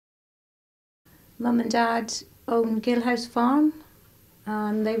Mum and Dad owned Gillhouse Farm,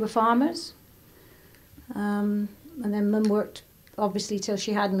 and they were farmers. And then Mum worked, obviously, till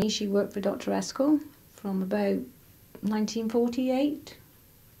she had me. She worked for Dr Eskell from about 1948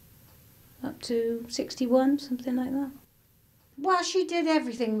 up to 61, something like that. Well, she did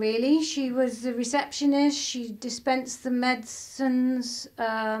everything, really. She was the receptionist, she dispensed the medicines,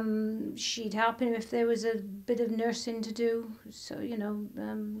 she'd help him if there was a bit of nursing to do. So, you know,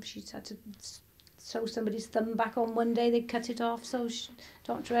 she'd had to sew somebody's thumb back on one day, they'd cut it off, so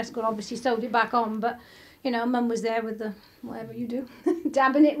Dr Eskell obviously sewed it back on, but, you know, Mum was there with the, whatever you do,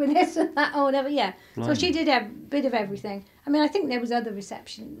 dabbing it with this and that or whatever, yeah. Blimey. So she did a bit of everything. I mean, I think there was other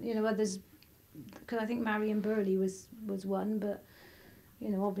reception, you know, others, because I think Marion Burley was one, but, you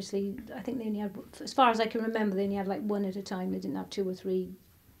know, obviously, I think they only had, as far as I can remember, they only had like one at a time. They didn't have 2 or 3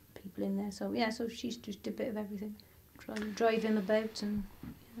 people in there. So, yeah, so she just did a bit of everything. Drive him about and,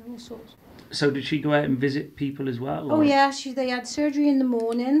 you know, all sorts. So did she go out and visit people as well? Or? Oh, yeah, they had surgery in the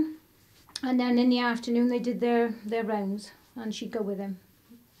morning, and then in the afternoon they did their rounds, and she'd go with him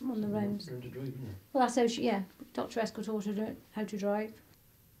on the rounds. Well, that's how she, yeah, Dr Eskell taught her how to drive.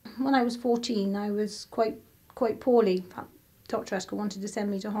 When I was 14, I was quite poorly. Dr Eskell wanted to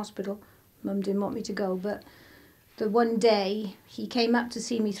send me to hospital. Mum didn't want me to go, but the one day he came up to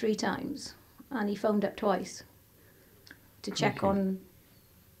see me 3 times, and he phoned up twice to check on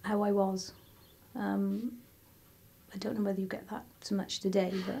how I was. I don't know whether you get that so much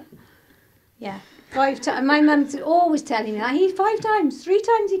today, but yeah, 5 times. My mum's always telling me that. 5 times, 3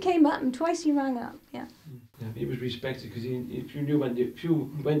 times he came up and twice he rang up. Yeah. Yeah, he was respected because if you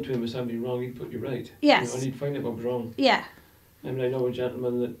went to him with something wrong, he'd put you right. Yes. You know, and he'd find out what was wrong. Yeah. I mean, I know a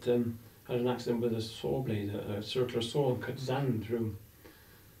gentleman that had an accident with a saw blade, a circular saw, and cut his hand through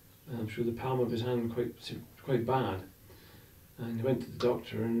the palm of his hand, quite bad. And he went to the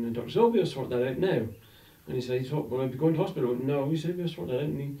doctor, and the doctor said, "Oh, we'll sort that out now." And he said, "Well, I'll be going to hospital." No, he said, "We'll sort that out."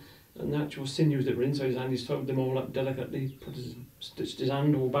 And the actual sinews that were inside his hand, he sewed them all up delicately, stitched his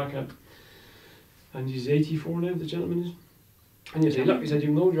hand all back up. And he's 84 now, the gentleman is. And you say, "Look," he said, "you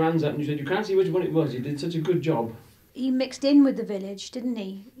can hold your hands up," and you said, "You can't see which one it was." He did such a good job. He mixed in with the village, didn't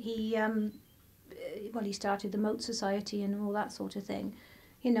he? He started the Moat Society and all that sort of thing.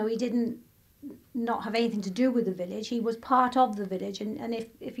 You know, he didn't not have anything to do with the village. He was part of the village, and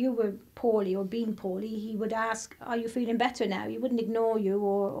if you were poorly or being poorly, he would ask, "Are you feeling better now?" He wouldn't ignore you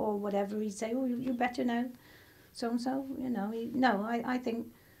or whatever. He'd say, "Oh, you're better now, so and so." You know,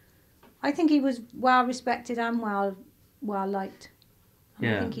 I think he was well respected and well liked. And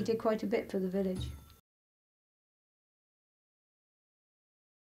yeah. I think he did quite a bit for the village.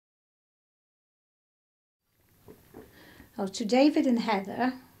 Oh, to David and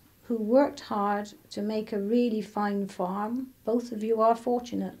Heather, who worked hard to make a really fine farm, both of you are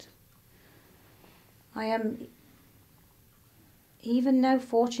fortunate. I am even now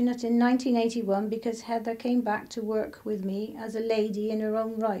fortunate in 1981 because Heather came back to work with me as a lady in her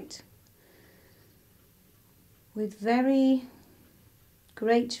own right, with very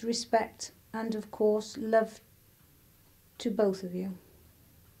great respect and, of course, love to both of you.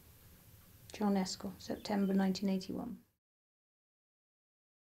 John Eskell, September 1981.